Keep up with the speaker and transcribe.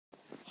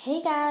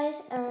Hey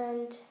guys,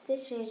 and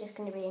this video is just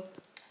going to be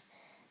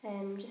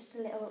just a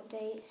little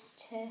update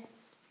to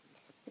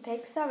the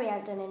pigs. Sorry I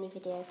haven't done any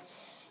videos,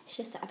 it's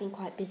just that I've been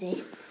quite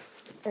busy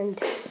and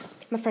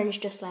my friend's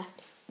just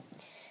left.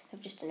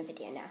 I've just done a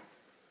video now.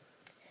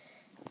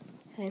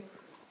 So,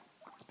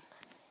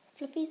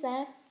 Fluffy's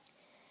there,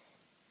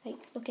 like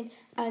looking,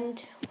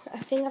 and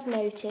a thing I've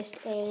noticed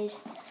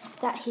is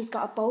that he's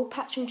got a bald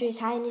patch under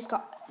his eye and he's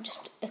got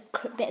just a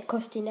bit of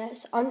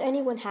crustiness on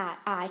only one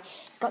eye.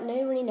 He's got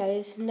no runny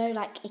nose, no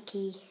like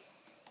icky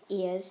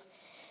ears.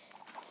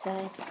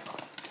 So,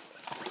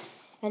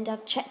 and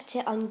I've checked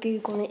it on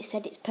Google and it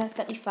said it's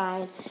perfectly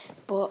fine.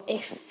 But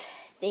if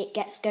it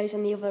goes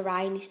on the other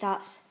eye and he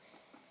starts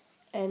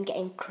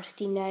getting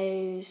crusty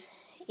nose,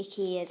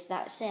 icky ears,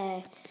 that's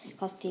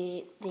caused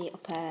the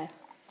upper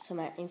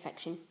stomach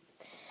infection.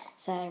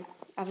 So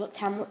I've looked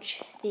how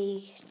much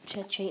the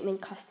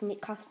treatment cost, and it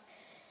cost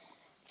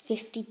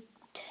 $50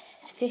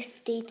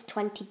 to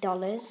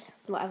 $20,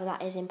 whatever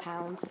that is in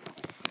pounds.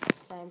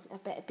 So I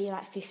bet it'd be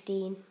like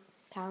 £15.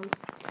 So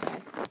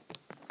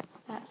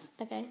that's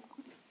okay.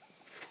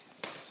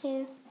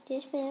 So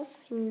this move,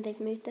 and they've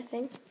moved the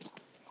thing.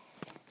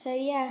 So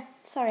yeah,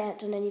 sorry I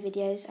haven't done any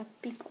videos. I'll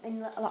be putting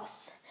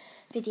lots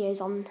of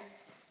videos on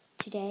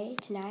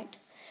tonight.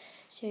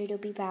 So it'll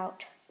be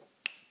about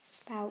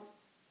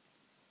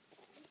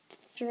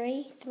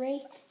three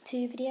or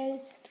two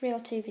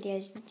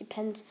videos. It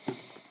depends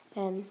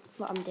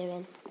what I'm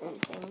doing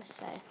and things.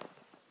 So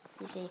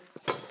you see,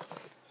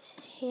 this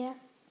is here.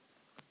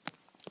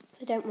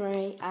 So don't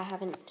worry, I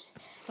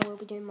will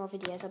be doing more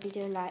videos. I'll be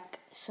doing like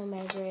some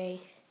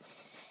every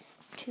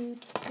 2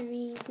 to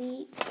 3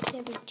 weeks.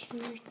 Every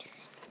 2,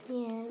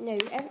 yeah,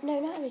 no,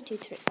 not every 2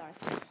 to 3. Sorry,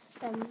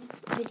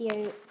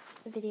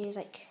 videos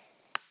like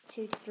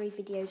 2 to 3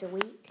 videos a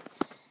week.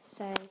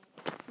 So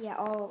yeah,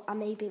 or I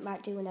maybe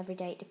might do one every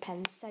day. It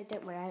depends. So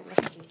don't worry, I won't make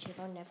YouTube.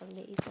 I'll never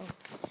leave you.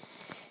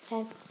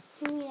 So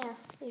yeah,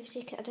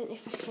 I don't know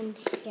if I can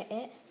get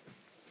it.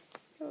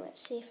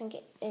 Let's see if I can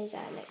get. There's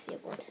that next to the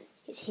other one.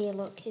 It's here.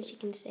 Look, as you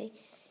can see,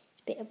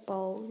 it's a bit of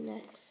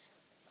baldness.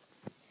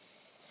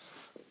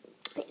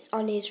 It's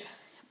on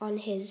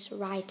his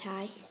right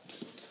eye.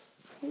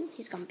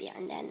 He's gone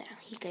behind there now.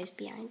 He goes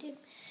behind him.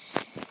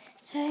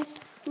 So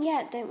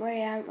yeah, don't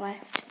worry, I haven't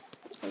left.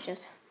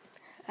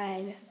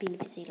 I've been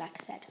busy,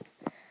 like I said.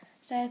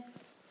 So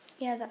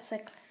yeah, that's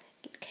the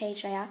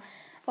cage layout.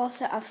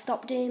 Also, I've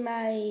stopped doing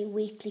my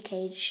weekly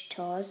cage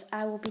tours.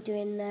 I will be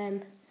doing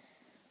them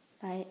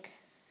like,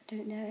 I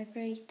don't know,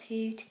 every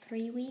 2 to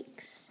 3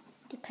 weeks.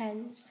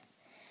 Depends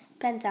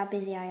how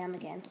busy I am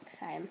again.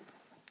 Because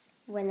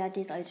when I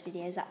did those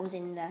videos, that was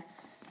in the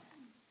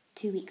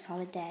 2 weeks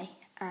holiday,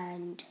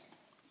 and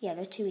yeah,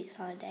 the 2 weeks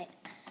holiday.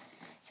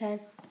 So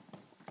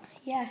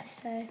yeah,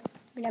 so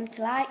remember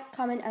to like,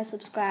 comment and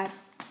subscribe.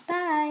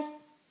 Bye!